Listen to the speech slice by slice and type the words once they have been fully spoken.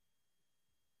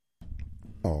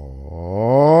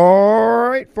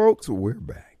folks, we're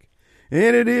back.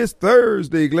 And it is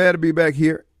Thursday. Glad to be back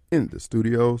here in the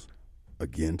studios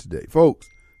again today. Folks,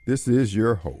 this is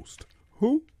your host.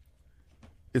 Who?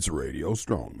 It's Radio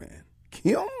Strongman,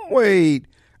 Kim Wade.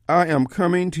 I am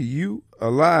coming to you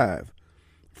alive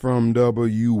from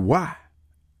WYAB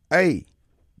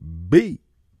 103.9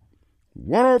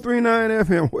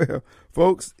 FM. Well,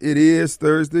 folks, it is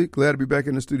Thursday. Glad to be back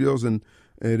in the studios and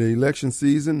the election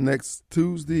season. Next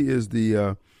Tuesday is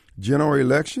the general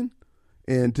election.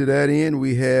 And to that end,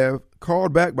 we have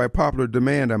called back by popular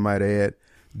demand, I might add,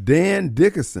 Dan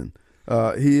Dickinson.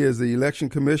 He is the election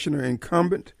commissioner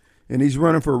incumbent, and he's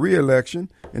running for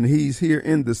re-election, and he's here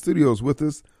in the studios with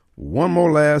us one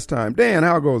more last time. Dan,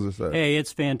 how goes it, sir? Hey,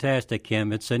 it's fantastic,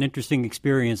 Kim. It's an interesting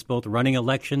experience, both running an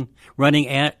election,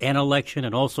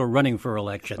 and also running for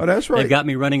election. Oh, that's right. They've got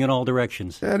me running in all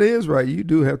directions. That is right. You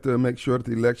do have to make sure that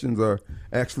the elections are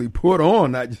actually put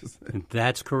on, not just...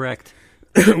 That's correct.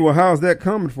 Well, how's that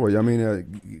coming for you? I mean,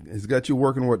 it's got you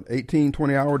working, 18,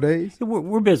 20-hour days?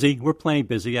 We're busy. We're plenty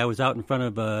busy. I was out in front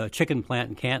of a chicken plant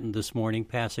in Canton this morning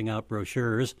passing out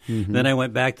brochures. Mm-hmm. Then I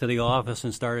went back to the office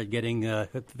and started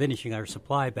finishing our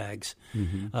supply bags.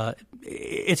 Mm-hmm.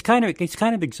 It's kind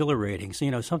of exhilarating.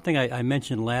 So, something I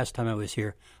mentioned last time I was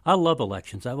here, I love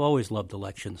elections. I've always loved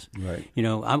elections. Right.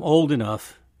 I'm old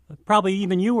enough, probably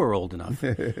even you were old enough,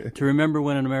 to remember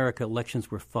when in America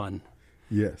elections were fun.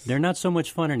 Yes. They're not so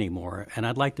much fun anymore, and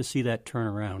I'd like to see that turn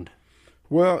around.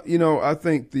 Well, I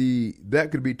think that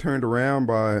could be turned around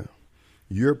by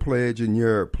your pledge and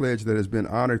your pledge that has been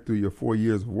honored through your 4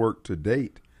 years of work to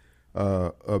date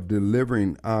of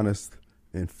delivering honest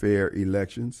and fair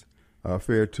elections,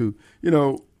 fair to,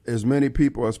 as many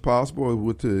people as possible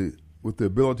with the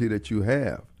ability that you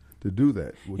have to do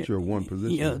that with your one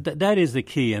position. That is the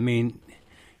key. I mean,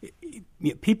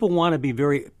 people want to be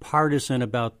very partisan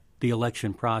about the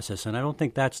election process, and I don't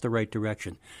think that's the right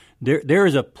direction. There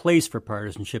is a place for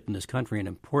partisanship in this country, an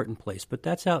important place, but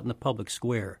that's out in the public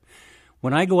square.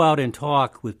 When I go out and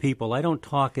talk with people, I don't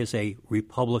talk as a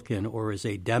Republican or as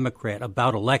a Democrat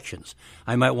about elections.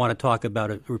 I might want to talk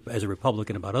about it as a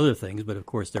Republican about other things, but of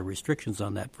course there are restrictions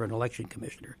on that for an election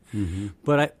commissioner. Mm-hmm.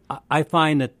 But I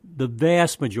find that the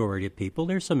vast majority of people,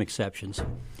 there's some exceptions,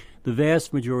 the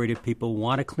vast majority of people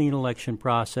want a clean election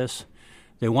process.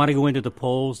 They want to go into the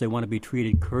polls. They want to be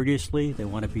treated courteously. They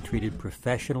want to be treated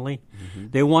professionally. Mm-hmm.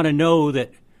 They want to know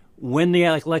that when the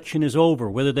election is over,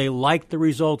 whether they like the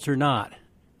results or not,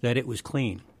 that it was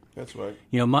clean. That's right.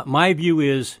 My view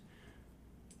is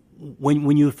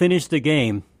when you finish the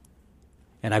game,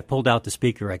 and I pulled out the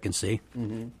speaker, I can see,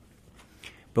 mm-hmm.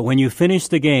 but when you finish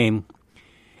the game,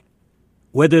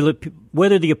 whether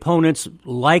the opponents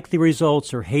like the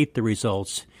results or hate the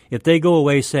results, if they go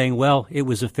away saying, well, it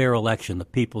was a fair election, the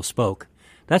people spoke,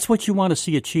 that's what you want to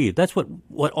see achieved. That's what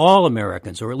all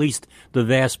Americans, or at least the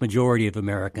vast majority of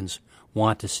Americans,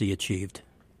 want to see achieved.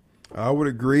 I would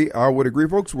agree.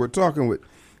 Folks, we're talking with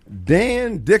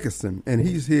Dan Dickinson, and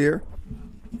he's here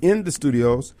in the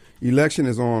studios. Election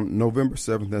is on November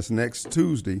 7th. That's next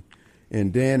Tuesday.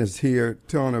 And Dan is here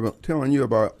telling you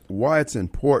about why it's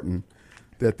important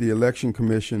that the Election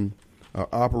Commission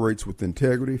operates with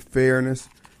integrity, fairness,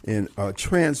 and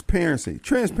transparency.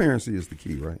 Transparency is the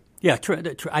key, right? Yeah,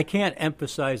 I can't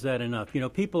emphasize that enough.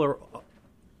 People are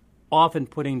often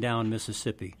putting down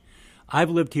Mississippi. I've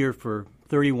lived here for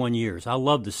 31 years. I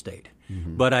love the state.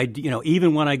 Mm-hmm. But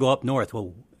even when I go up north,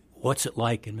 well, what's it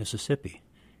like in Mississippi?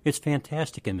 It's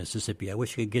fantastic in Mississippi. I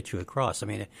wish I could get you across. I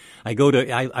mean,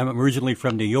 I'm originally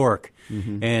from New York,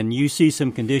 mm-hmm. and you see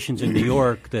some conditions in New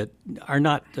York that are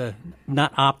not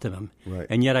optimum. Right.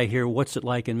 And yet I hear, what's it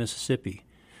like in Mississippi?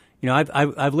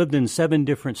 I've lived in 7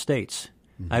 different states.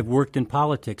 Mm-hmm. I've worked in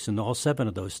politics in all 7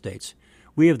 of those states.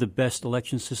 We have the best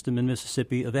election system in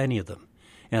Mississippi of any of them,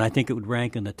 and I think it would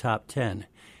rank in the top 10.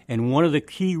 And one of the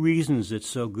key reasons it's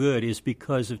so good is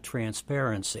because of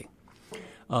transparency.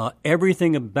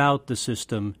 Everything about the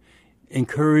system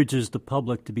encourages the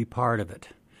public to be part of it.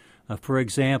 For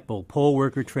example, poll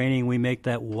worker training, we make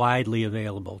that widely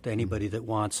available to anybody that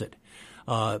wants it.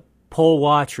 Poll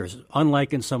watchers,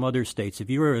 unlike in some other states, if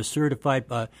you are a certified,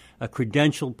 a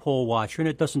credentialed poll watcher, and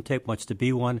it doesn't take much to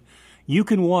be one, you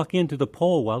can walk into the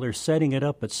poll while they're setting it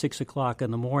up at 6 o'clock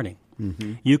in the morning.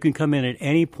 Mm-hmm. You can come in at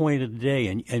any point of the day,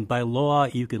 and by law,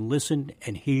 you can listen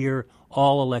and hear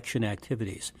all election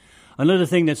activities. Another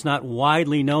thing that's not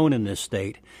widely known in this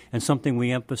state, and something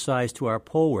we emphasize to our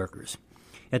poll workers,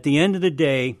 at the end of the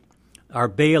day, our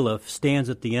bailiff stands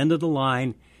at the end of the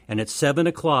line, and at 7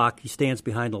 o'clock, he stands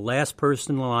behind the last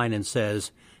person in the line and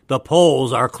says, the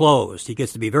polls are closed. He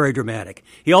gets to be very dramatic.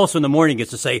 He also in the morning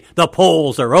gets to say, the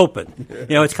polls are open.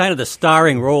 It's kind of the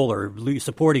starring role or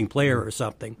supporting player or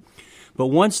something. But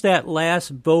once that last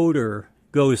voter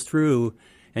goes through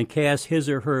and casts his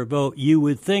or her vote, you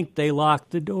would think they lock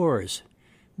the doors.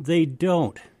 They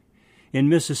don't. In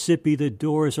Mississippi, the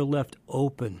doors are left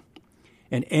open.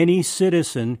 And any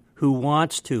citizen who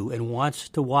wants to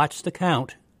watch the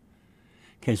count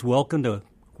is welcome to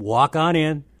walk on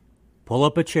in, pull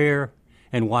up a chair,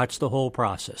 and watch the whole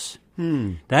process.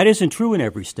 That isn't true in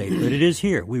every state, but it is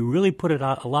here. We really put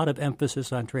a lot of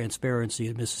emphasis on transparency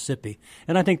in Mississippi,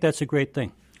 and I think that's a great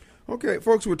thing. Okay,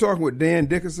 folks, we're talking with Dan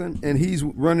Dickinson, and he's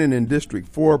running in District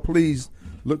 4. Please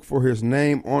look for his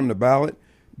name on the ballot.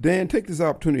 Dan, take this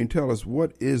opportunity and tell us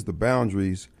what is the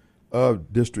boundaries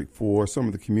of District 4, some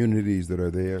of the communities that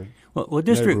are there,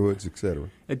 neighborhoods, et cetera.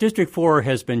 District 4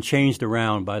 has been changed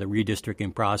around by the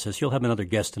redistricting process. You'll have another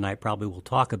guest tonight, probably will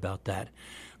talk about that.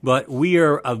 But we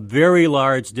are a very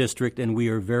large district, and we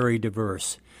are very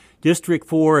diverse. District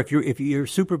 4, if your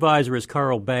supervisor is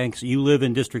Carl Banks, you live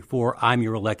in District 4, I'm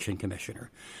your election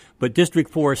commissioner. But District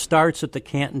 4 starts at the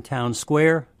Canton Town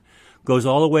Square, goes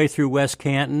all the way through West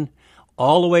Canton,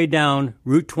 all the way down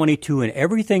Route 22 and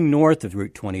everything north of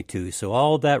Route 22. So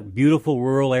all of that beautiful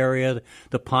rural area,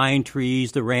 the pine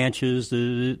trees, the ranches,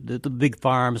 the big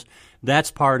farms, that's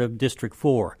part of District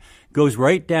 4. Goes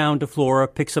right down to Flora,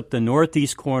 picks up the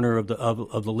northeast corner of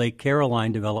the Lake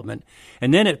Caroline development,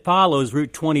 and then it follows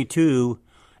Route 22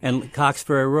 and Cox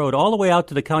Ferry Road all the way out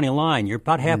to the county line. You're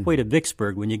about halfway to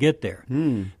Vicksburg when you get there.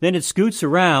 Then it scoots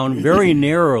around very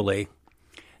narrowly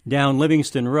down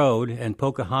Livingston Road and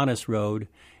Pocahontas Road,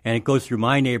 and it goes through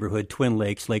my neighborhood, Twin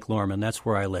Lakes, Lake Lorman. That's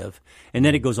where I live. And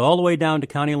then it goes all the way down to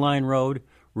County Line Road,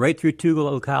 right through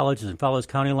two colleges, and follows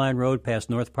County Line Road past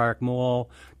North Park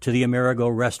Mall to the Amerigo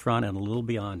Restaurant and a little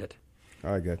beyond it.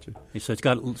 I got you. So it's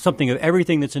got something of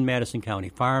everything that's in Madison County.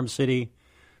 Farm, city,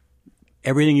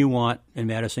 everything you want in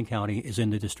Madison County is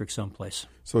in the district someplace.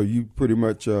 So you pretty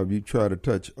much you try to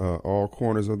touch all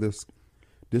corners of this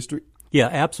district? Yeah,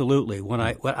 absolutely. When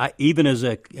I even as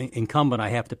an incumbent, I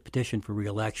have to petition for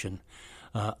re-election.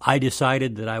 I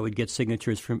decided that I would get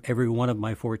signatures from every one of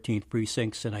my 14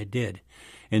 precincts, and I did.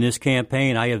 In this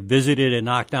campaign, I have visited and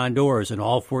knocked on doors in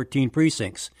all 14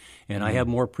 precincts, and I have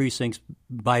more precincts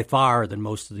by far than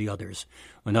most of the others.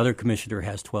 Another commissioner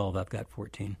has 12. I've got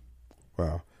 14.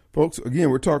 Wow. Folks, again,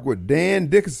 we're talking with Dan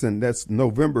Dickinson. That's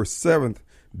November 7th,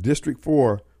 District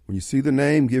 4. When you see the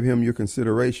name, give him your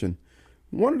consideration.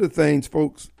 One of the things,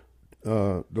 folks,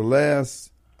 the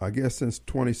last, I guess since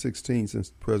 2016,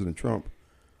 since President Trump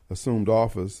assumed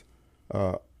office,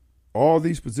 all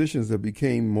these positions have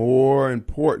became more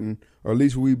important, or at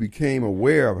least we became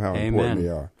aware of how important they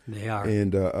are. They are.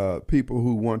 And people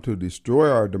who want to destroy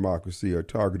our democracy are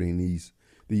targeting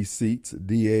these seats,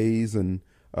 DAs and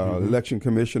election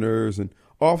commissioners and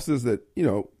offices that,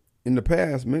 in the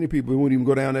past, many people wouldn't even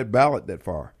go down that ballot that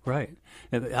far. Right.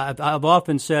 I've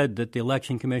often said that the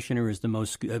election commissioner is the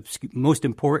most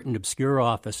important obscure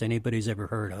office anybody's ever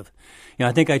heard of.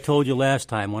 I think I told you last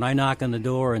time, when I knock on the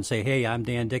door and say, hey, I'm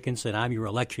Dan Dickinson, I'm your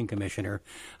election commissioner,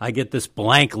 I get this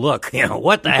blank look.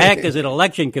 What the heck is an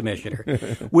election commissioner?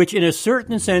 Which in a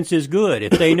certain sense is good.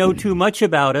 If they know too much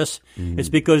about us, it's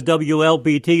because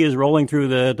WLBT is rolling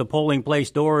through the polling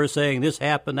place doors saying this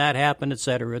happened, that happened, et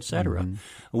cetera, et cetera.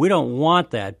 We don't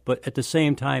want that, but at the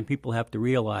same time, people have to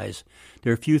realize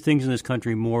there are few things in this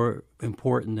country more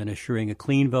important than assuring a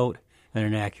clean vote and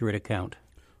an accurate account.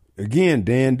 Again,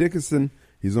 Dan Dickinson,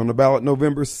 he's on the ballot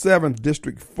November 7th,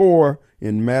 District 4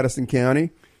 in Madison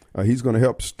County. He's going to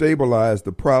help stabilize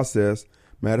the process.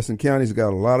 Madison County's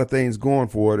got a lot of things going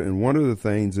for it, and one of the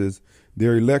things is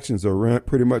their elections are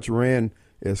pretty much ran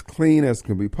as clean as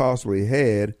can be possibly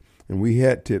had, and we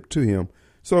had tipped to him.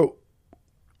 So,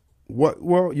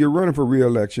 well, you're running for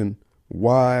re-election.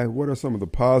 Why? What are some of the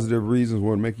positive reasons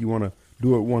what make you want to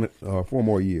do it 4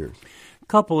 more years? A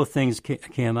couple of things,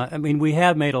 Kim. I mean, we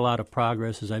have made a lot of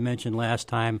progress. As I mentioned last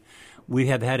time, we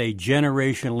have had a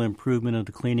generational improvement in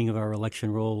the cleaning of our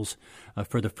election rolls.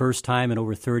 For the first time in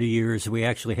over 30 years, we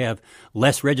actually have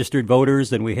less registered voters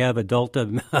than we have adult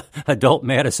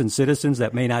Madison citizens.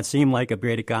 That may not seem like a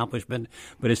great accomplishment,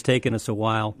 but it's taken us a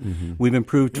while. We've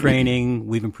improved training,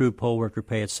 we've improved poll worker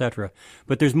pay, et cetera.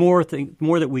 But there's more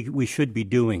that we should be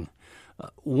doing.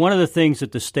 One of the things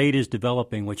that the state is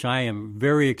developing, which I am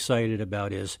very excited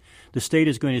about, is the state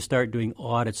is going to start doing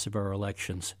audits of our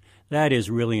elections. That is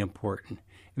really important.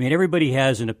 I mean, everybody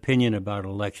has an opinion about an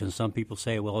election. Some people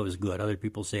say, well, it was good. Other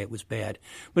people say it was bad.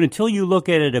 But until you look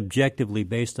at it objectively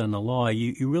based on the law,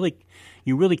 you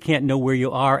really can't know where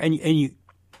you are. And you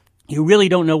you really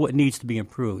don't know what needs to be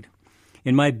improved.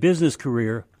 In my business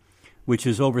career, which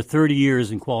is over 30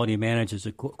 years in quality management as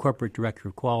a corporate director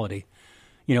of quality,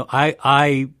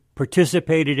 I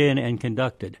participated in and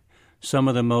conducted some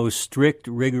of the most strict,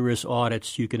 rigorous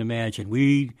audits you can imagine.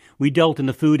 We dealt in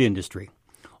the food industry.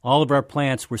 All of our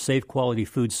plants were safe quality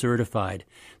food certified.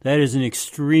 That is an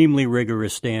extremely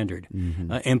rigorous standard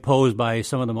imposed by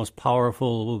some of the most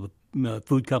powerful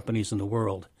food companies in the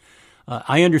world.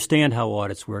 I understand how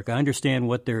audits work. I understand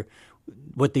what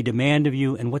they demand of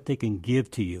you and what they can give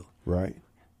to you. Right.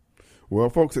 Well,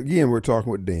 folks, again, we're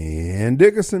talking with Dan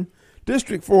Dickinson,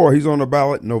 District 4. He's on the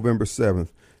ballot November 7th.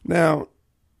 Now,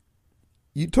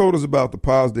 you told us about the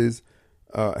positives.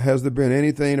 Has there been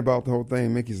anything about the whole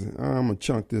thing make you say, I'm going to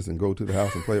chunk this and go to the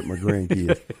house and play with my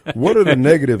grandkids? What are the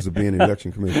negatives of being an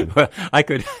election commissioner? Well,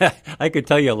 I could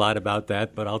tell you a lot about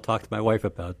that, but I'll talk to my wife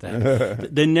about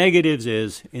that. The negatives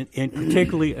is,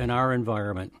 particularly in our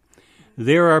environment,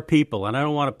 there are people, and I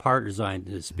don't want to partisan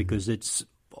this because it's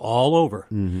all over,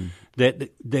 that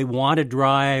they want to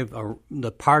drive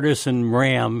the partisan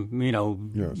ram,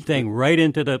 thing right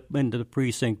into the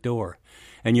precinct door,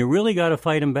 and you really got to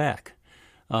fight them back.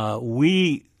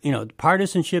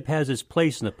 Partisanship has its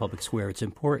place in the public square. It's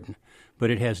important, but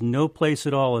it has no place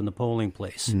at all in the polling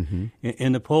place.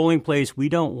 In the polling place, we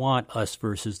don't want us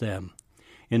versus them.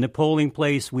 In the polling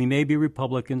place, we may be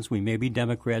Republicans, we may be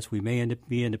Democrats, we may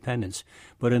be independents,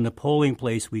 but in the polling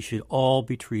place, we should all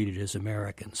be treated as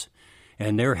Americans.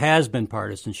 And there has been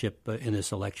partisanship in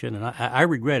this election, and I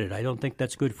regret it. I don't think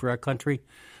that's good for our country.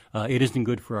 It isn't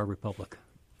good for our republic.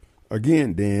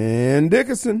 Again, Dan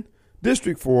Dickinson,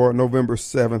 District 4, November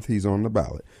 7th, he's on the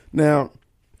ballot. Now,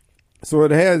 so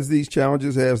it has these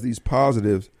challenges, has these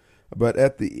positives, but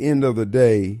at the end of the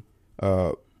day,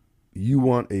 you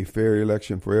want a fair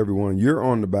election for everyone. You're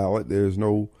on the ballot. There's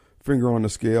no finger on the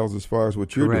scales as far as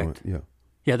what you're Correct. doing.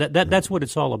 Yeah, that's what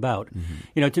it's all about.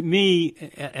 To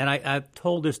me, and I've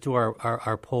told this to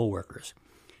our poll workers.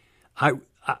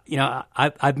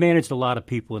 I've managed a lot of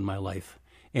people in my life.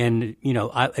 And,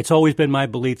 it's always been my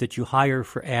belief that you hire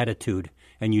for attitude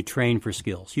and you train for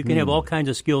skills. You can have all kinds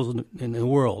of skills in the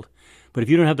world, but if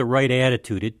you don't have the right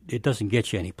attitude, it doesn't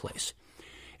get you anyplace.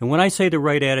 And when I say the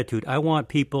right attitude, I want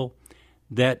people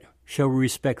that show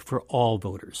respect for all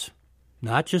voters,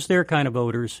 not just their kind of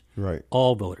voters, right?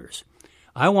 All voters.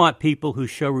 I want people who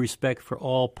show respect for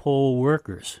all poll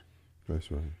workers.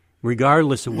 That's right.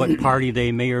 Regardless of what party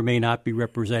they may or may not be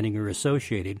representing or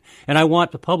associated. And I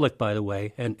want the public, by the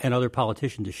way, and other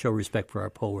politicians to show respect for our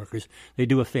poll workers. They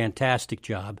do a fantastic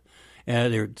job.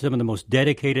 They're some of the most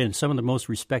dedicated and some of the most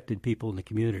respected people in the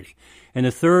community. And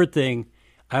the third thing,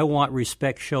 I want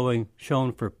respect shown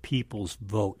for people's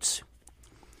votes.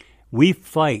 We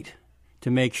fight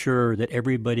to make sure that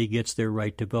everybody gets their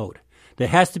right to vote. There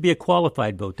has to be a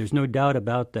qualified vote. There's no doubt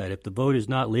about that. If the vote is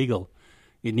not legal,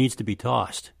 it needs to be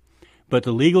tossed. But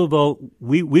the legal vote,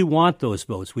 we want those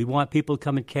votes. We want people to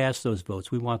come and cast those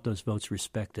votes. We want those votes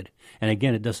respected. And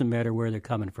again, it doesn't matter where they're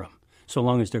coming from, so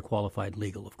long as they're qualified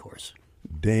legal, of course.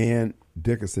 Dan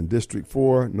Dickinson, District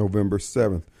 4, November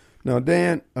 7th. Now,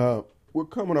 Dan, we're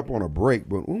coming up on a break,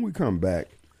 but when we come back,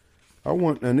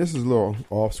 and this is a little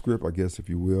off script, I guess, if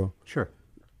you will. Sure.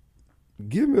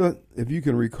 Give me, if you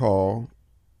can recall,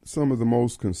 some of the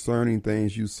most concerning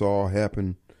things you saw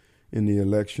happen in the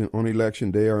election, on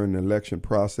election day or in the election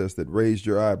process that raised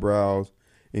your eyebrows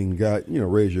and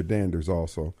raised your danders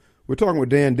also. We're talking with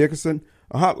Dan Dickinson.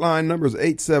 A hotline number is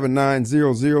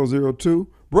 879-0002,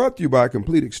 brought to you by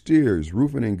Complete Exteriors,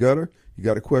 Roofing and Gutter. You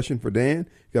got a question for Dan?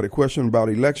 You got a question about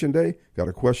election day? Got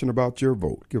a question about your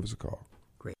vote? Give us a call.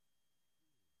 Great.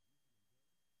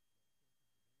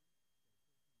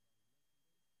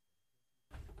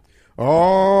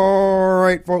 All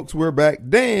right, folks, we're back.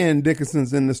 Dan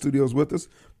Dickinson's in the studios with us,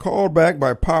 called back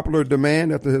by popular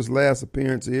demand after his last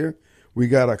appearance here. We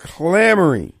got a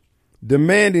clamoring,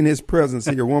 demanding his presence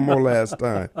here one more last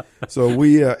time. So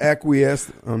we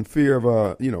acquiesced on fear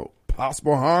of,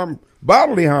 possible harm,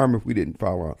 bodily harm if we didn't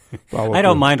follow I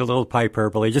don't mind a little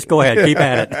hyperbole. Just go ahead. Keep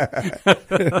at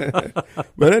it.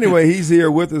 But anyway, he's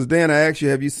here with us. Dan, I asked you,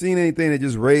 have you seen anything that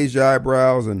just raised your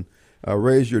eyebrows and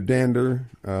raise your dander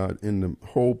in the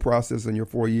whole process in your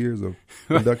 4 years of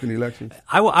conducting elections?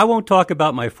 I won't talk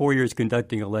about my 4 years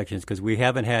conducting elections because we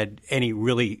haven't had any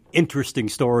really interesting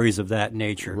stories of that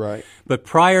nature. Right. But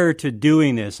prior to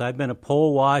doing this, I've been a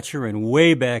poll watcher, and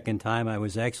way back in time, I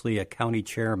was actually a county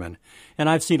chairman. And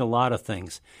I've seen a lot of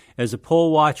things. As a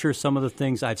poll watcher, some of the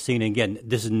things I've seen, and again,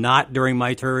 this is not during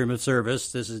my term of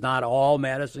service. This is not all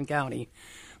Madison County.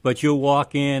 But you'll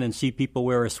walk in and see people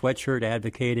wear a sweatshirt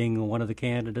advocating one of the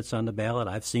candidates on the ballot.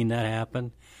 I've seen that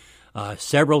happen.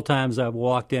 Several times I've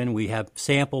walked in, we have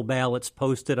sample ballots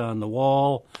posted on the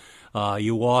wall.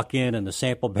 You walk in and the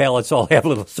sample ballots all have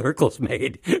little circles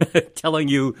made telling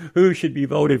you who should be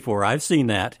voted for. I've seen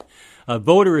that.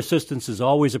 Voter assistance is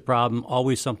always a problem,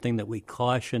 always something that we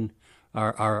caution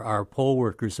our poll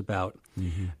workers about.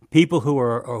 Mm-hmm. People who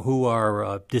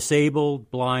are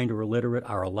disabled, blind, or illiterate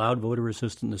are allowed voter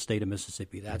assistance in the state of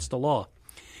Mississippi. That's the law.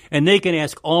 And they can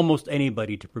ask almost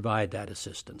anybody to provide that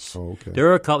assistance. Oh, okay.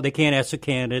 They can't ask a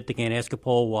candidate, they can't ask a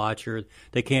poll watcher,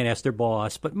 they can't ask their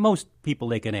boss, but most people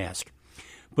they can ask.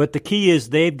 But the key is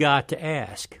they've got to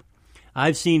ask.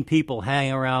 I've seen people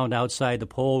hang around outside the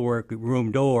poll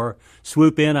room door,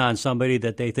 swoop in on somebody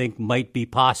that they think might be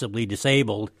possibly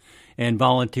disabled, and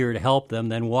volunteer to help them,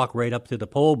 then walk right up to the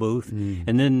poll booth,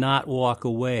 and then not walk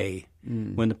away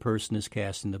when the person is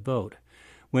casting the vote.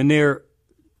 When they're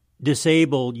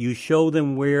disabled, you show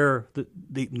them where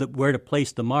where to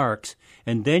place the marks,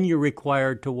 and then you're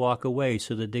required to walk away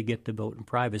so that they get to vote in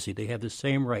privacy. They have the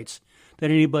same rights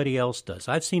that anybody else does.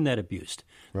 I've seen that abused.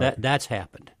 Right. That's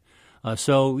happened.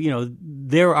 So,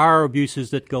 there are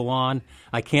abuses that go on.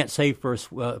 I can't say for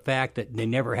a fact that they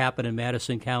never happen in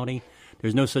Madison County.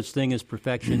 There's no such thing as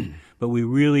perfection, but we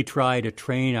really try to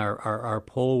train our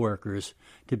poll workers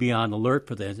to be on alert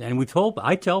for this. And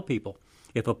I tell people,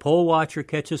 if a poll watcher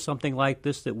catches something like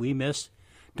this that we miss,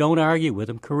 don't argue with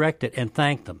them, correct it, and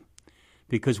thank them,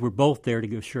 because we're both there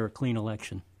to assure a clean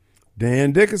election.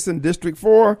 Dan Dickinson, District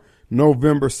 4,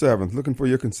 November 7th. Looking for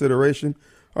your consideration.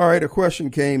 All right, a question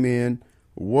came in.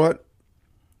 What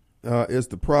is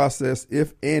the process,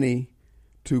 if any,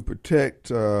 to protect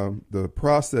the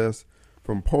process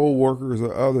from poll workers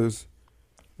or others,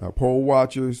 poll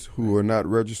watchers who are not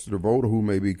registered to vote or who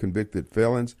may be convicted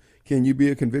felons? Can you be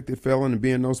a convicted felon and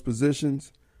be in those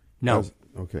positions? No.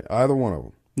 Okay, either one of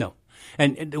them. No.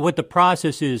 And what the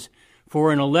process is,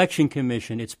 for an election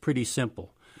commission, it's pretty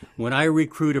simple. When I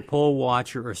recruit a poll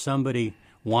watcher or somebody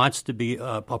wants to be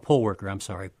a poll worker,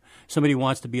 somebody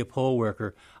wants to be a poll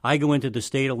worker, I go into the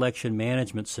state election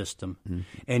management system,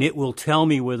 and it will tell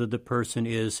me whether the person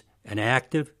is an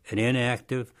active, an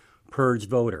inactive, purged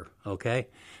voter, okay?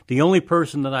 The only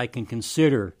person that I can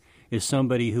consider is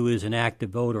somebody who is an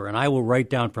active voter, and I will write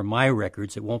down from my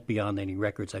records, it won't be on any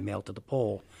records I mail to the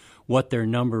poll, what their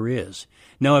number is.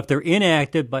 Now, if they're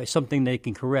inactive by something they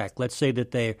can correct, let's say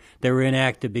that they're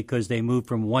inactive because they moved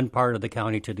from one part of the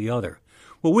county to the other.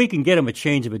 Well, we can get them a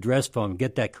change of address form and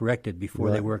get that corrected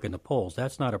before they work in the polls.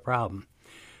 That's not a problem.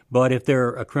 But if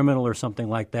they're a criminal or something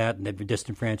like that and they've been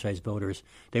disenfranchised voters,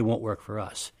 they won't work for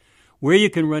us. Where you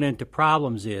can run into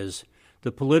problems is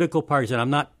the political parties, and I'm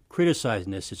not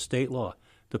criticizing this, it's state law.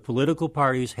 The political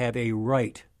parties have a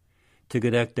right to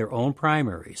conduct their own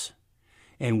primaries,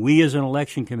 and we as an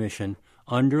election commission,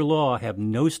 under law, have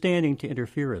no standing to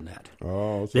interfere in that.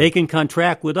 Oh, so they can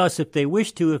contract with us if they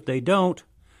wish to. If they don't,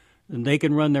 then they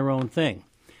can run their own thing.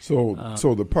 So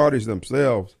the parties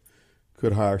themselves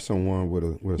could hire someone with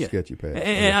a sketchy past.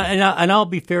 And I'll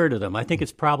be fair to them. I think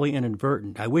it's probably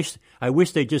inadvertent. I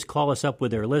wish they'd just call us up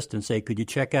with their list and say, could you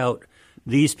check out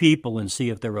these people and see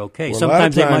if they're okay? Well,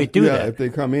 sometimes they might do that. If they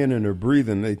come in and they're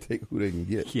breathing, they take who they can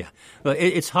get. Yeah. But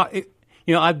it's hard.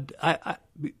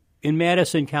 In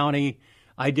Madison County,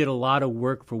 I did a lot of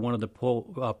work for one of the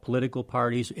political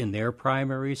parties in their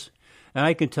primaries. And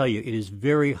I can tell you, it is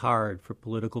very hard for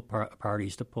political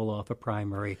parties to pull off a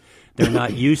primary. They're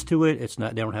not used to it.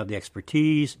 They don't have the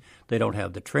expertise. They don't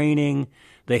have the training.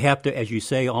 They have to, as you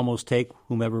say, almost take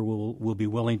whomever will be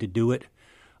willing to do it.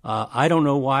 I don't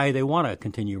know why they want to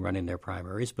continue running their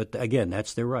primaries, but again,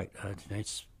 that's their right.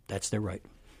 That's their right.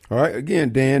 All right.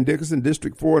 Again, Dan Dickinson,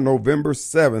 District 4, November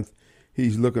 7th.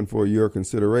 He's looking for your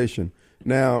consideration.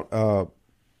 Now,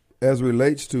 as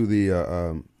relates to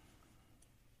the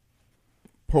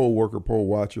poll worker, poll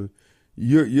watcher,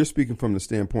 you're speaking from the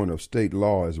standpoint of state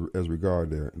law as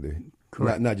regard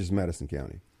not just Madison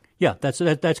County. Yeah,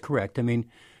 that's correct. I mean,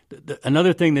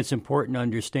 another thing that's important to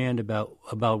understand about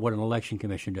what an election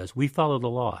commission does, we follow the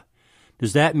law.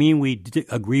 Does that mean we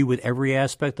agree with every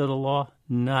aspect of the law?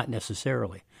 Not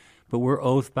necessarily, but we're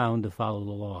oath bound to follow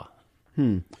the law.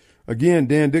 Again,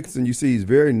 Dan Dickinson, you see he's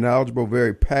very knowledgeable,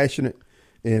 very passionate,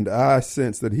 and I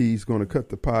sense that he's going to cut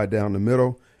the pie down the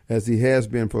middle, as he has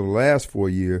been for the last 4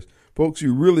 years. Folks,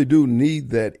 you really do need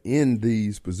that in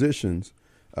these positions.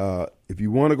 If you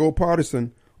want to go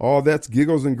partisan, all that's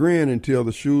giggles and grin until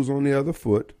the shoe's on the other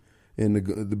foot. And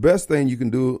the best thing you can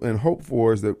do and hope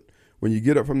for is that when you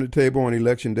get up from the table on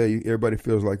Election Day, everybody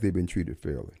feels like they've been treated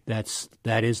fairly. That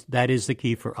is the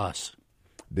key for us.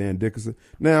 Dan Dickinson.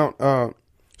 Now,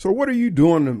 So what are you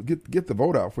doing to get the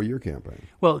vote out for your campaign?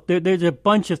 Well, there's a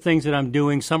bunch of things that I'm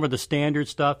doing. Some are the standard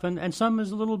stuff, and some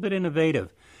is a little bit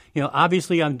innovative.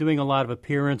 Obviously I'm doing a lot of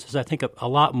appearances. I think a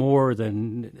lot more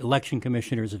than election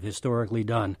commissioners have historically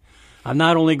done. I'm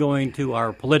not only going to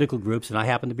our political groups, and I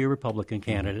happen to be a Republican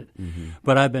candidate,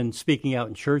 but I've been speaking out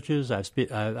in churches.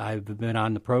 I've been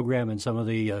on the program in some of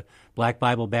the Black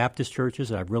Bible Baptist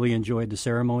churches. I've really enjoyed the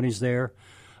ceremonies there.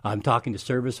 I'm talking to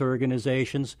service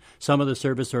organizations. Some of the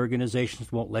service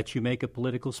organizations won't let you make a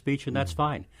political speech, and that's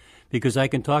fine, because I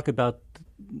can talk about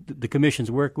the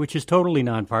commission's work, which is totally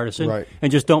nonpartisan, right,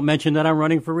 and just don't mention that I'm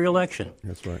running for re-election.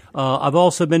 That's right. I've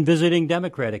also been visiting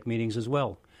Democratic meetings as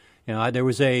well. There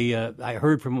was I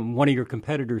heard from one of your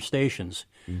competitor stations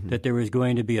that there was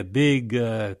going to be a big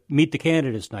Meet the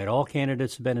Candidates night. All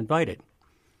candidates have been invited.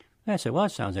 And I said, well, that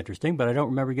sounds interesting, but I don't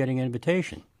remember getting an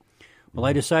invitation. Well,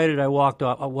 I decided I walk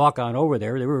on over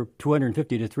there. There were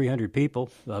 250 to 300 people,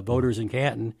 voters in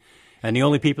Canton, and the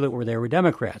only people that were there were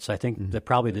Democrats. I think that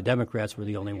probably the Democrats were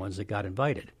the only ones that got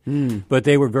invited. But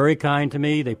they were very kind to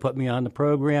me. They put me on the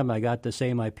program. I got to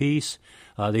say my piece.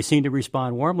 They seemed to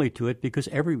respond warmly to it because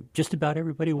just about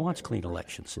everybody wants clean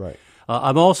elections. Right.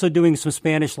 I'm also doing some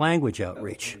Spanish language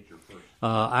outreach.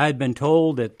 I had been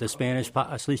told that the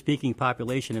Spanish-speaking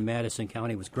population in Madison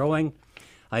County was growing.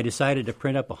 I decided to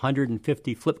print up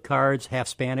 150 flip cards, half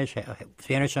Spanish,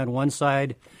 Spanish on one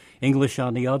side, English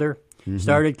on the other.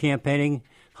 Started campaigning.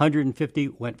 150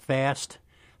 went fast.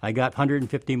 I got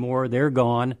 150 more. They're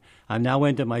gone. I'm now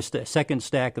into my second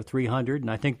stack of 300,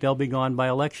 and I think they'll be gone by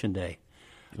Election Day.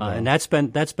 And that's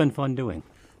been fun doing.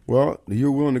 Well,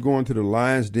 you're willing to go into the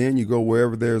lion's den. You go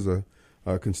wherever there's a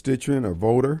constituent, a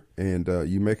voter, and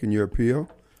you're making your appeal,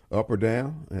 up or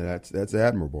down, and that's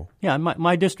admirable. Yeah,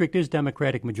 my district is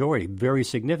Democratic majority, very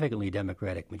significantly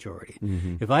Democratic majority.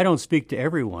 If I don't speak to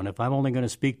everyone, if I'm only going to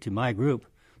speak to my group,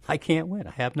 I can't win.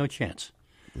 I have no chance.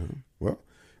 Well,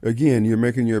 again, you're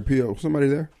making your appeal. Somebody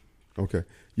there? Okay.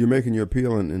 You're making your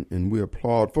appeal, and we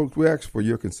applaud. Folks, we ask for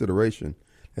your consideration.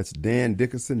 That's Dan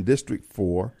Dickinson, District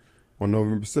 4, on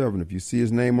November 7th. If you see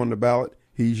his name on the ballot,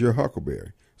 he's your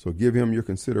huckleberry. So give him your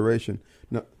consideration.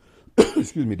 Now,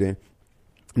 excuse me, Dan.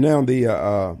 Now,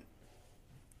 the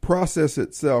process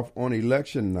itself on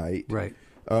election night, right?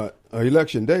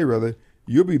 Election day, rather,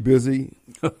 you'll be busy.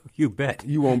 You bet.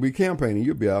 You won't be campaigning.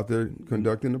 You'll be out there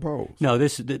conducting the polls. No,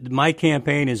 my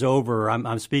campaign is over.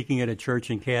 I'm speaking at a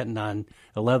church in Canton on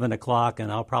 11 o'clock,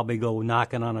 and I'll probably go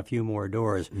knocking on a few more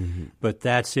doors. But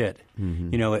that's it.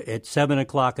 At 7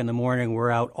 o'clock in the morning,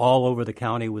 we're out all over the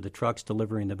county with the trucks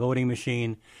delivering the voting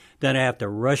machine. Then I have to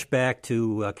rush back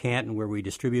to Canton, where we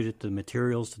distributed the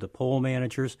materials to the poll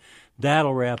managers.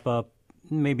 That'll wrap up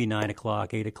maybe 9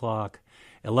 o'clock, 8 o'clock.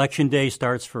 Election day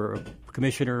starts for a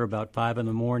commissioner about 5 in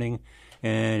the morning,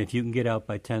 and if you can get out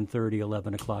by 10:30,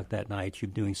 11 o'clock that night,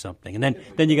 you're doing something. And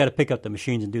then you got to pick up the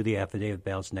machines and do the affidavit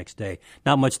ballots next day.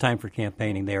 Not much time for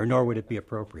campaigning there, nor would it be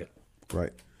appropriate.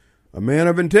 Right. A man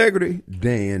of integrity,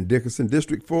 Dan Dickinson,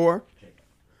 District 4,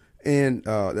 and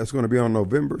that's going to be on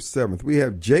November 7th. We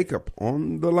have Jacob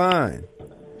on the line.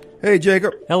 Hey,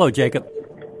 Jacob. Hello, Jacob.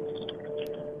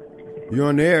 You're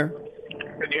on the air.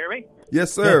 Can you hear me?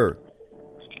 Yes, sir.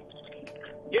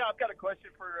 Yeah, I've got a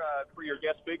question for your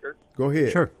guest speaker. Go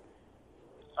ahead. Sure.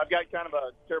 I've got kind of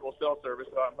a terrible cell service,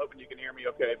 so I'm hoping you can hear me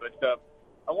okay. But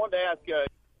I wanted to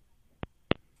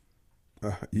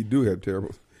ask. You do have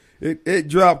terrible. It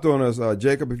dropped on us,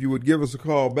 Jacob. If you would give us a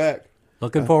call back.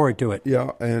 Looking forward to it.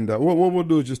 Yeah, and what we'll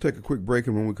do is just take a quick break,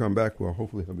 and when we come back, well,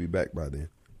 hopefully he'll be back by then.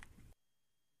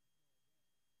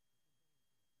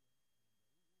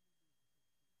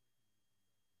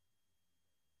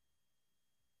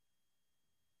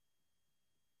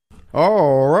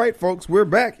 All right, folks, we're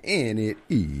back, and it's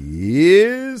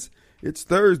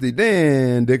Thursday.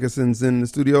 Dan Dickinson's in the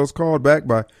studios, called back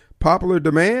by popular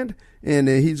demand, and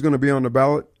he's going to be on the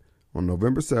ballot on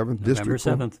November 7th. November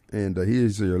 7th. And he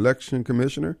is your election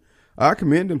commissioner. I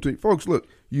commend him to you. Folks, look,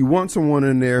 you want someone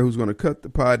in there who's going to cut the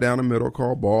pie down the middle,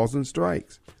 called balls and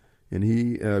strikes. And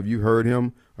you heard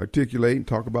him articulate and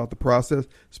talk about the process.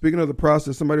 Speaking of the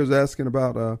process, somebody was asking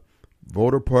about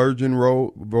voter purging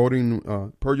of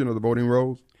the voting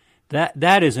rolls.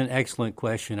 That is an excellent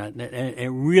question, and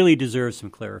it really deserves some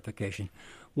clarification.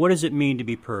 What does it mean to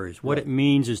be purged? What it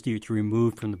means is to be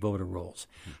removed from the voter rolls.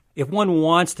 If one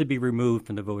wants to be removed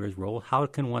from the voter's roll, how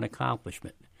can one accomplish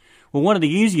it? Well, one of the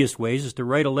easiest ways is to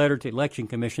write a letter to the Election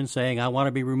Commission saying, I want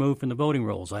to be removed from the voting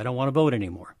rolls. I don't want to vote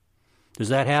anymore. Does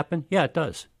that happen? Yeah, it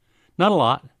does. Not a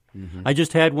lot. I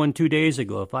just had one 2 days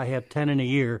ago. If I have 10 in a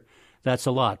year, that's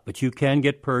a lot. But you can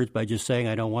get purged by just saying,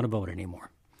 I don't want to vote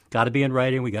anymore. Got to be in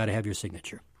writing. We got to have your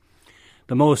signature.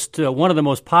 one of the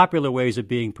most popular ways of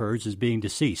being purged is being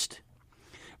deceased.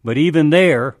 But even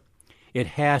there, it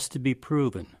has to be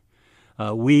proven.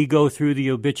 We go through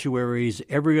the obituaries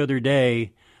every other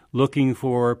day looking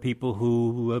for people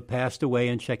who have passed away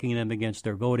and checking them against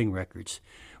their voting records.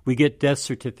 We get death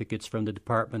certificates from the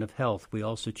Department of Health. We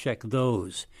also check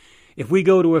those. If we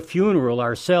go to a funeral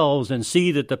ourselves and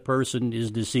see that the person is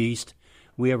deceased,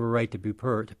 we have a right to be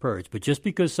purged. But just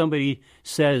because somebody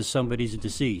says somebody's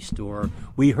deceased, or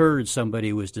we heard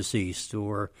somebody was deceased,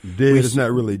 or dead is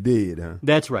not really dead, huh?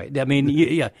 That's right. I mean,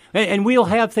 yeah. And we'll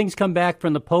have things come back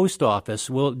from the post office.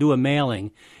 We'll do a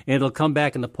mailing, and it'll come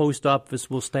back, and the post office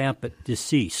will stamp it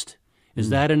deceased. Is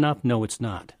that enough? No, it's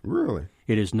not. Really?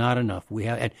 It is not enough. We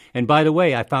have, and by the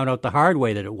way, I found out the hard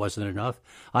way that it wasn't enough.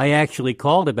 I actually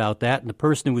called about that, and the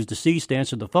person who was deceased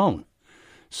answered the phone.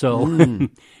 So,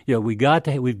 we've got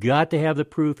to have the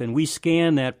proof, and we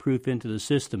scan that proof into the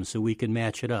system so we can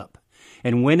match it up.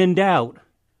 And when in doubt,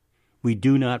 we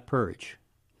do not purge.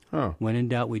 Huh. When in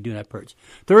doubt, we do not purge.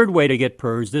 Third way to get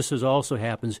purged, also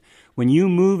happens when you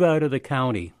move out of the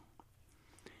county.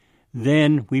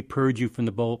 Then we purge you from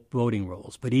the voting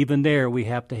rolls. But even there, we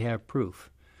have to have proof.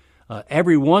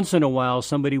 Every once in a while,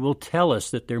 somebody will tell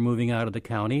us that they're moving out of the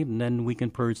county, and then we can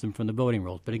purge them from the voting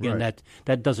rolls. But again,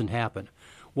 that doesn't happen.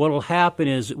 What will happen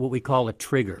is what we call a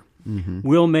trigger. Mm-hmm.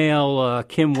 We'll mail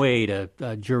Kim Wade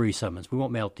a jury summons. We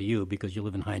won't mail it to you because you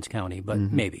live in Hinds County, but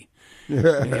maybe.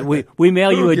 we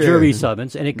mail you a jury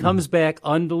summons, and it comes back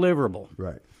undeliverable.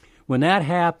 Right. When that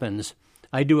happens,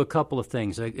 I do a couple of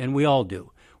things, and we all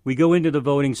do. We go into the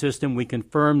voting system. We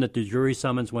confirm that the jury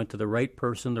summons went to the right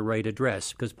person, the right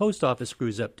address, because post office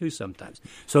screws up too sometimes.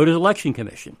 So does Election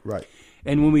Commission. Right.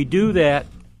 And when we do that,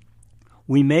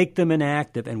 we make them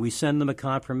inactive, and we send them a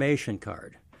confirmation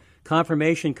card.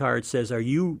 Confirmation card says, are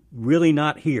you really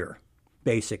not here,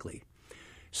 basically.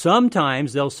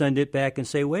 Sometimes they'll send it back and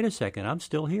say, wait a second, I'm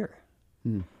still here.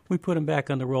 We put them back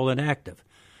on the roll inactive.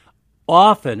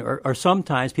 Often, or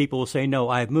sometimes, people will say, no,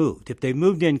 I've moved. If they've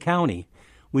moved in county,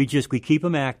 we keep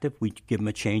them active. We give them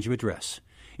a change of address.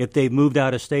 If they've moved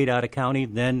out of state, out of county,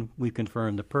 then we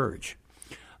confirm the purge.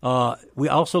 We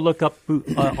also look up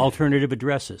alternative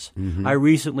addresses. Mm-hmm. I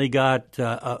recently got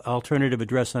an alternative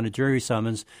address on a jury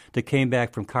summons that came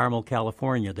back from Carmel,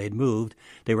 California. They'd moved.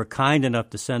 They were kind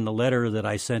enough to send the letter that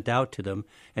I sent out to them,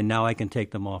 and now I can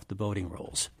take them off the voting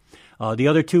rolls. The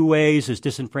other two ways is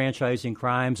disenfranchising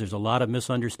crimes. There's a lot of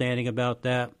misunderstanding about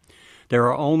that. There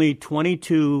are only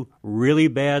 22 really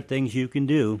bad things you can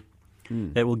do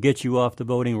that will get you off the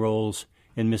voting rolls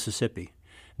in Mississippi.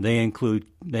 They include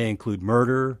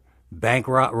murder, bank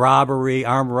robbery,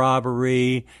 armed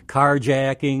robbery,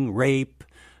 carjacking, rape,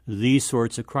 these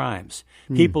sorts of crimes.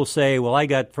 People say, well, I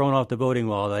got thrown off the voting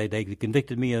roll. They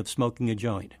convicted me of smoking a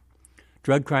joint.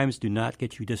 Drug crimes do not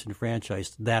get you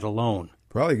disenfranchised, that alone.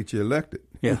 Probably get you elected.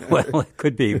 Yeah, well, it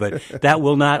could be, but that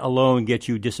will not alone get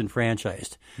you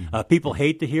disenfranchised. People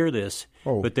hate to hear this,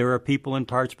 but there are people in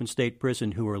Parchman State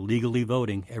Prison who are legally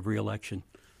voting every election.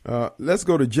 Let's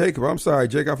go to Jacob. I'm sorry,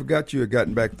 Jake, I forgot you had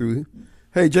gotten back through.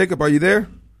 Hey, Jacob, are you there?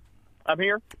 I'm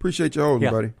here. Appreciate you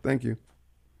holding, buddy. Thank you.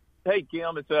 Hey,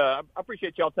 Kim, I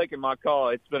appreciate y'all taking my call.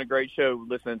 It's been a great show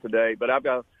listening today, but I've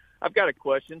got a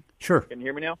question. Sure. Can you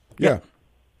hear me now? Yeah.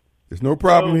 There's no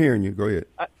problem hearing you. Go ahead.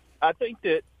 I think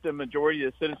that the majority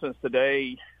of the citizens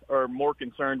today are more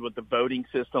concerned with the voting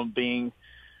system being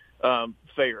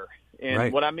fair.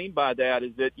 And what I mean by that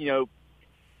is that,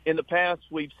 in the past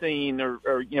we've seen or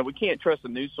we can't trust the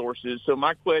news sources. So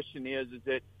my question is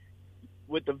that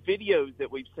with the videos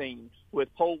that we've seen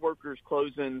with poll workers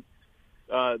closing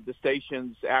the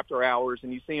stations after hours,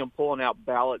 and you see them pulling out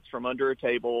ballots from under a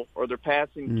table, or they're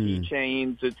passing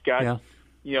keychains that's got,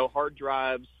 hard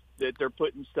drives that they're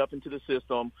putting stuff into the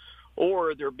system,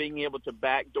 or they're being able to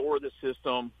backdoor the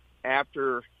system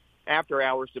after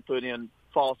hours to put in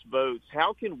false votes.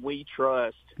 How can we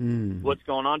trust what's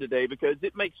going on today? Because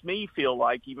it makes me feel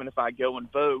like even if I go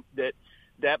and vote,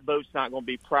 that vote's not going to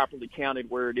be properly counted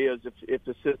where it is if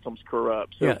the system's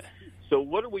corrupt. So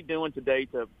what are we doing today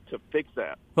to fix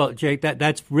that? Well, Jake,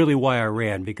 that's really why I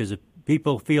ran, because if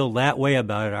people feel that way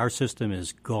about it, our system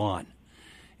is gone.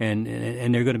 And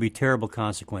there are going to be terrible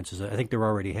consequences. I think there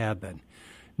already have been.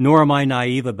 Nor am I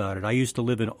naive about it. I used to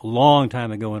live a long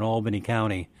time ago in Albany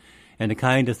County, and the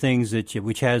kind of things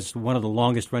which has one of the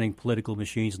longest-running political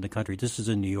machines in the country. This is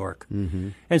in New York. Mm-hmm.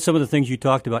 And some of the things you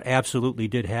talked about absolutely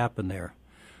did happen there.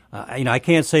 I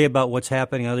can't say about what's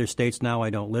happening in other states now. I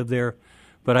don't live there.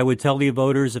 But I would tell the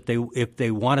voters if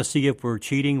they want to see if we're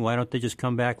cheating, why don't they just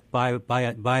come back by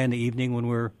in the evening when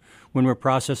we're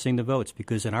processing the votes?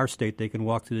 Because in our state they can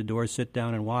walk through the door, sit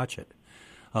down, and watch it.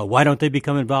 Why don't they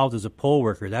become involved as a poll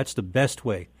worker? That's the best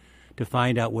way to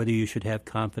find out whether you should have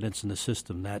confidence in the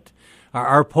system. That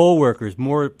our poll workers,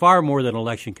 far more than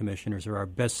election commissioners, are our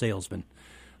best salesmen.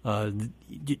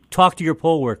 Talk to your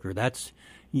poll worker.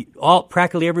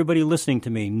 Practically everybody listening to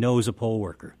me knows a poll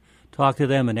worker. Talk to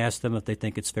them and ask them if they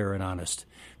think it's fair and honest.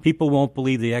 People won't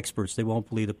believe the experts. They won't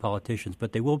believe the politicians,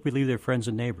 but they will believe their friends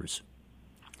and neighbors.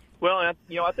 Well, I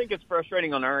think it's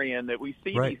frustrating on our end that we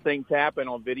see these things happen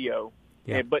on video,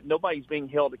 but nobody's being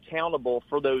held accountable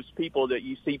for those people that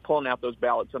you see pulling out those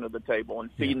ballots under the table and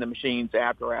feeding the machines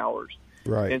after hours.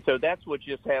 Right. And so that's what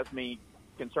just has me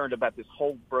concerned about this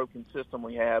whole broken system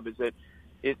we have, is that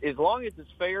as long as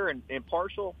it's fair and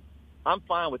impartial, I'm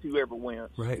fine with whoever wins.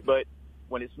 Right. But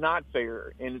when it's not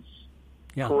fair and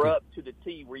it's corrupt to the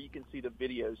T where you can see the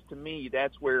videos, to me,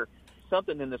 that's where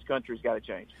something in this country's got to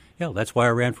change. Yeah, that's why I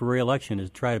ran for re-election, is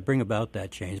to try to bring about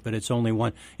that change. But it's only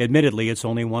one. Admittedly, it's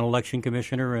only one election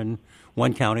commissioner in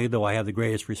one county, though I have the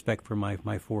greatest respect for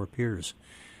my four peers.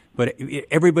 But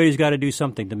everybody's got to do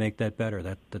something to make that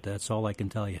better. That's all I can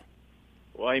tell you.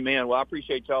 Well, amen. Well, I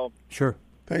appreciate y'all. Sure.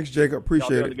 Thanks, Jacob. Appreciate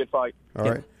y'all it. doing a good fight. All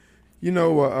right.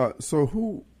 So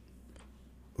who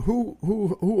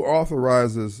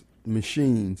authorizes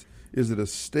machines? Is it a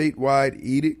statewide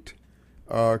edict?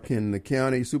 Can the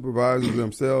county supervisors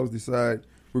themselves decide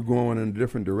we're going in a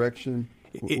different direction?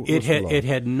 It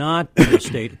had not been a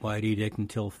statewide edict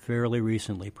until fairly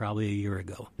recently, probably a year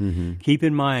ago. Mm-hmm. Keep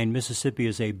in mind, Mississippi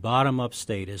is a bottom-up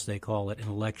state, as they call it, in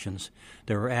elections.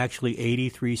 There are actually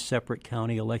 83 separate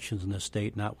county elections in the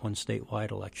state, not one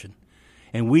statewide election.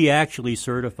 And we actually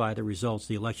certify the results.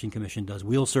 The Election Commission does.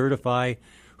 We'll certify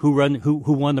who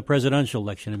won the presidential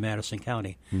election in Madison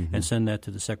County and send that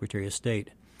to the Secretary of State.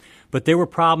 But there were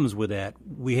problems with that.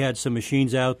 We had some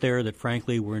machines out there that,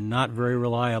 frankly, were not very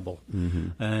reliable.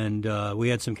 Mm-hmm. And we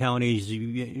had some counties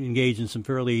engaged in some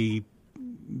fairly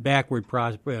backward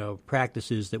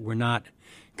practices that were not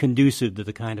conducive to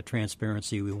the kind of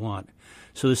transparency we want.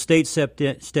 So the state stepped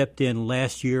in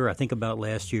last year, I think about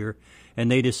last year, and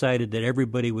they decided that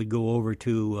everybody would go over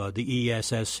to the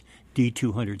ESS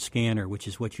D200 scanner, which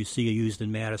is what you see used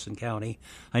in Madison County.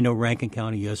 I know Rankin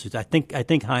County uses. I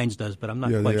think Hines does, but I'm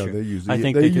not quite sure.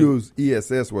 They use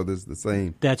ESS, whether it's the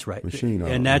same. That's right. Machine,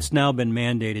 and that's now been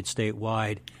mandated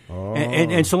statewide. Oh.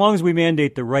 And so long as we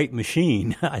mandate the right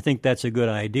machine, I think that's a good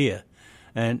idea.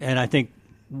 And I think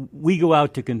we go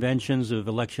out to conventions of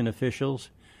election officials.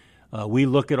 We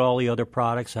look at all the other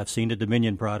products. I've seen the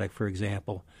Dominion product, for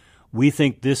example. We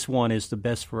think this one is the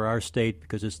best for our state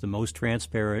because it's the most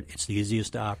transparent, it's the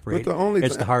easiest to operate,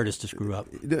 it's the hardest to screw up.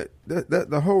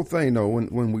 The whole thing, though,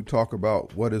 when we talk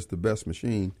about what is the best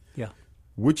machine,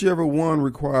 whichever one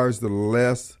requires the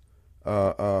less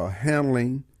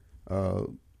handling,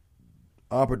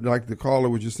 like the caller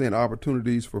was just saying,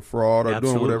 opportunities for fraud or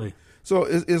doing whatever. So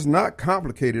it's not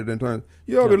complicated in terms.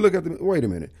 You ought to look at wait a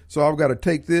minute. So I've got to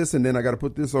take this and then I got to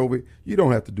put this over. You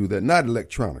don't have to do that. Not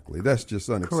electronically. That's just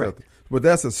unacceptable. Correct. But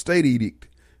that's a state edict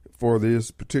for this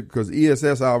particular, because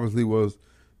ESS obviously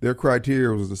their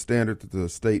criteria was the standard that the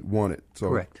state wanted. So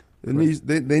correct. They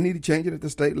need to change it at the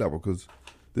state level because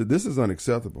this is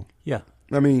unacceptable. Yeah.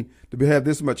 I mean, to have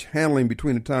this much handling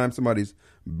between the time somebody's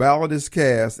ballot is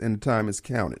cast and the time it's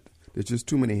counted. There's just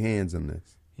too many hands in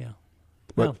this. Yeah.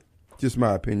 But just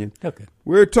my opinion. Okay.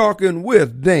 We're talking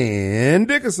with Dan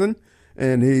Dickinson,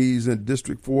 and he's a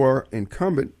District 4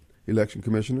 incumbent election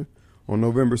commissioner. On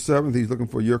November 7th, he's looking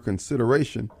for your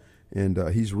consideration, and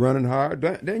he's running hard.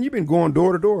 Dan, you've been going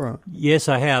door to door, huh? Yes,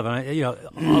 I have.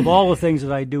 Of all the things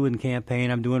that I do in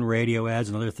campaign, I'm doing radio ads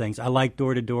and other things. I like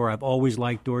door to door. I've always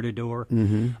liked door to door.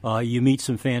 You meet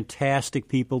some fantastic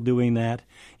people doing that.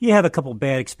 You have a couple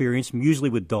bad experiences, usually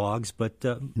with dogs, but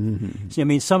I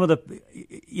mean, some of the,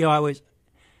 I was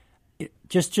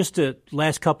just the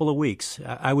last couple of weeks.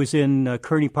 I was in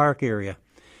Kearney Park area,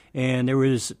 and there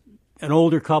was an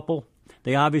older couple.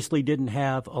 They obviously didn't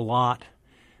have a lot.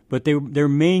 But their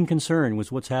main concern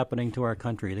was what's happening to our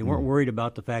country. They weren't worried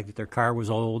about the fact that their car was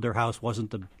old, their house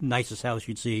wasn't the nicest house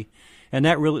you'd see, and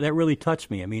that really touched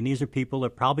me. I mean, these are people that are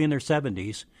probably in their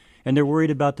 70s, and they're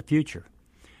worried about the future.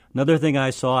 Another thing I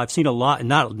saw, I've seen a lot,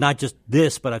 not just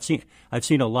this, but I've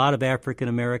seen a lot of African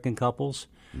American couples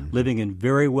living in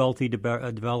very wealthy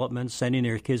developments, sending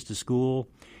their kids to school.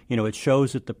 It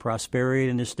shows that the prosperity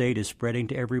in this state is spreading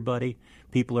to everybody.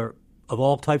 Of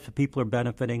all types of people are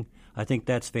benefiting. I think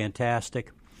that's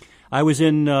fantastic. I was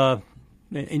in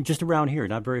just around here,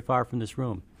 not very far from this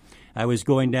room. I was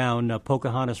going down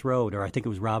Pocahontas Road, or I think it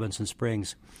was Robinson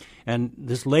Springs, and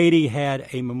this lady had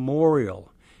a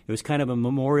memorial. It was kind of a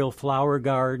memorial flower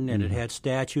garden, and it had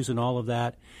statues and all of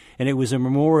that. And it was a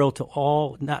memorial to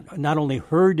all, not only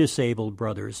her disabled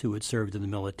brothers who had served in the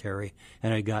military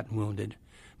and had gotten wounded,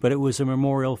 but it was a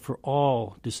memorial for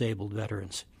all disabled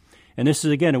veterans. And this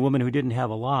is, again, a woman who didn't have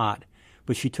a lot,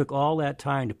 but she took all that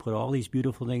time to put all these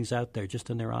beautiful things out there just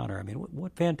in their honor. I mean,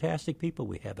 what fantastic people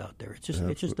we have out there. It's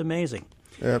just amazing.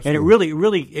 Absolutely. And it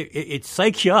really it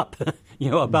psychs you up,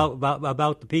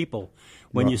 about the people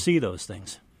when you see those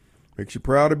things. Makes you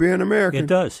proud to be an American. It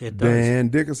does. Dan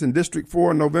Dickinson, District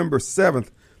 4, November 7th.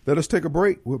 Let us take a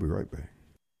break. We'll be right back.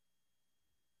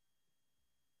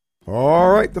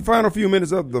 All right, the final few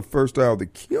minutes of the first hour of the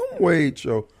Kim Wade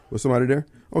Show. Was somebody there?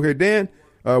 Okay, Dan,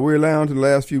 we're allowed to the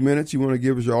last few minutes. You want to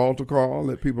give us your altar call,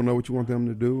 let people know what you want them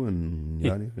to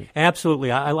do?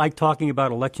 Absolutely. I like talking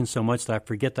about elections so much that I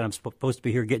forget that I'm supposed to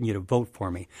be here getting you to vote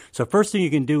for me. So first thing you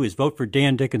can do is vote for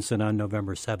Dan Dickinson on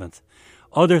November 7th.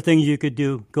 Other things you could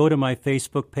do, go to my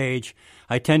Facebook page.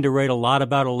 I tend to write a lot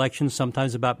about elections,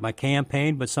 sometimes about my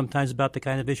campaign, but sometimes about the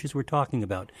kind of issues we're talking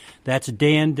about. That's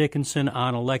Dan Dickinson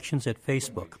on Elections at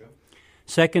Facebook.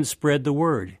 Second, spread the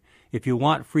word. If you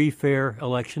want free, fair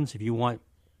elections, if you want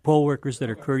poll workers that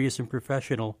are courteous and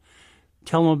professional,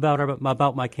 tell them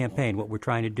about my campaign, what we're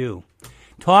trying to do.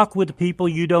 Talk with the people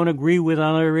you don't agree with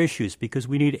on other issues, because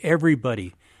we need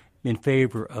everybody in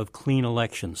favor of clean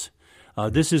elections.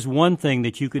 This is one thing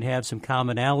that you can have some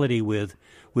commonality with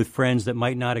friends that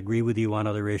might not agree with you on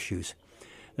other issues.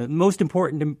 The most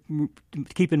important to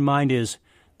keep in mind is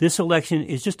this election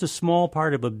is just a small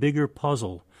part of a bigger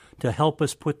puzzle to help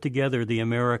us put together the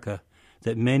America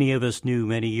that many of us knew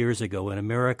many years ago, an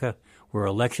America where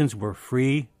elections were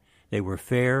free, they were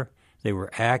fair, they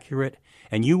were accurate,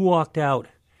 and you walked out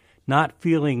not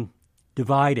feeling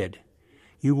divided.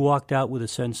 You walked out with a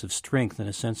sense of strength and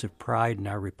a sense of pride in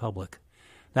our republic.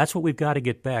 That's what we've got to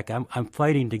get back. I'm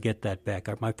fighting to get that back.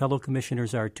 My fellow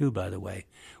commissioners are too, by the way.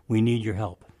 We need your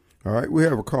help. All right, we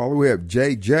have a caller. We have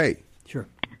JJ. Sure.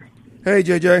 Hey,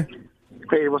 JJ.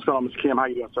 Hey, what's going on, Mr. Kim? How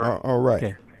you doing, sir? All right.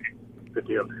 Okay. Good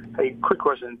deal. Hey, quick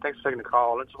question. Thanks for taking the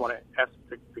call. I just want to ask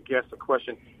the guest a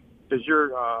question. Does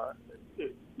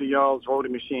y'all's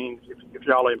voting machines, if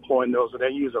y'all are employing those, do they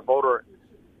use a voter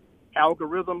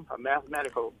algorithm, a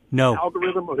mathematical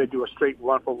algorithm, or they do a straight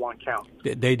one-for-one count?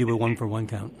 They do a one-for-one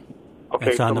count. Okay,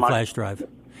 That's on the flash drive.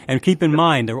 And keep in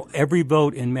mind, every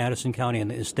vote in Madison County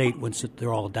and the state, once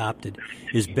they're all adopted,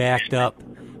 is backed up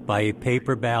by a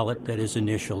paper ballot that is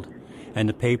initialed. And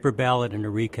the paper ballot and the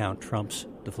recount trumps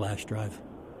the flash drive.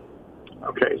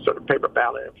 Okay, so the paper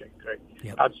ballot, okay, great.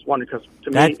 Yep. I just wondered, because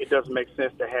to me, it doesn't make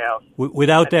sense to have...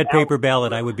 Without that paper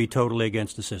ballot, I would be totally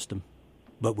against the system.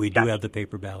 But we do have the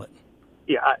paper ballot.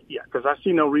 Yeah, because I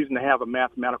see no reason to have a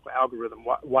mathematical algorithm.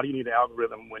 Why do you need an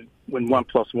algorithm when 1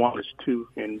 + 1 is 2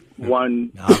 and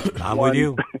 1... I'm with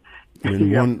you.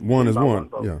 When one is one.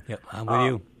 Yeah. Yep, I'm with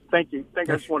you. Thank you. I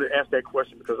just wanted to ask that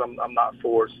question because I'm not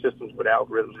for systems with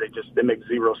algorithms. They make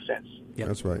zero sense. Yep.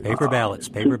 That's right. Paper ballots.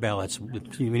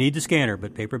 We need the scanner,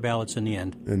 but paper ballots in the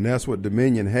end. And that's what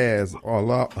Dominion has,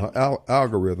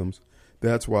 algorithms.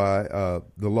 That's why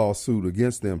the lawsuit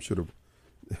against them should have.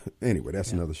 Anyway,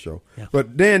 that's another show. Yeah.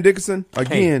 But Dan Dickinson,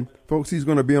 again, folks, he's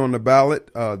going to be on the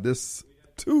ballot this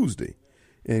Tuesday.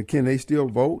 And can they still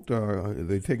vote? Are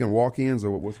they taking walk-ins,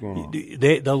 or what's going on?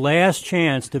 The last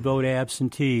chance to vote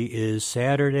absentee is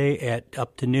Saturday at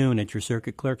up to noon at your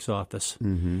circuit clerk's office.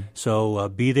 Mm-hmm. So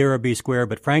be there or be square.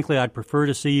 But frankly, I'd prefer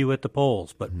to see you at the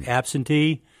polls. But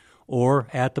absentee or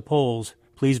at the polls,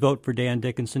 please vote for Dan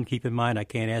Dickinson. Keep in mind, I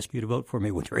can't ask you to vote for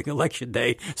me during Election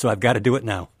Day, so I've got to do it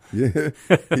now. Yeah,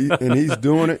 and he's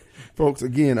doing it. Folks,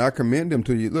 again, I commend him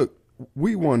to you. Look,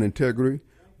 we want integrity.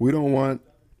 We don't want...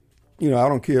 I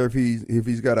don't care if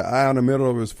he's got an eye in the middle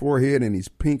of his forehead and he's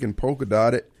pink and polka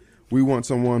dotted. We want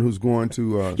someone who's going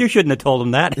to... You shouldn't have told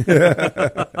him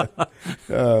that.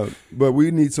 But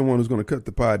we need someone who's going to cut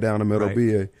the pie down the middle,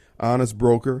 be an honest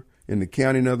broker in the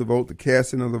counting of the vote, the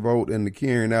casting of the vote, and the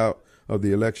carrying out of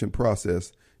the election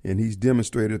process. And he's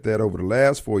demonstrated that over the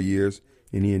last 4 years,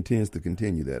 and he intends to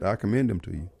continue that. I commend him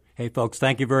to you. Hey, folks,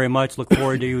 thank you very much. Look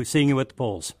forward to seeing you at the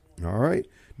polls. All right.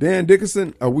 Dan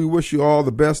Dickinson, we wish you all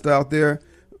the best out there.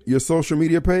 Your social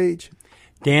media page?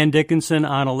 Dan Dickinson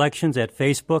on Elections at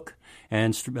Facebook.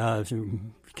 And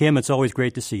Kim, it's always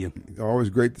great to see you.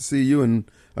 Always great to see you. And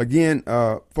again,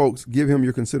 folks, give him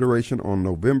your consideration on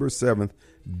November 7th,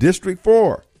 District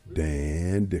 4,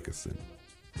 Dan Dickinson.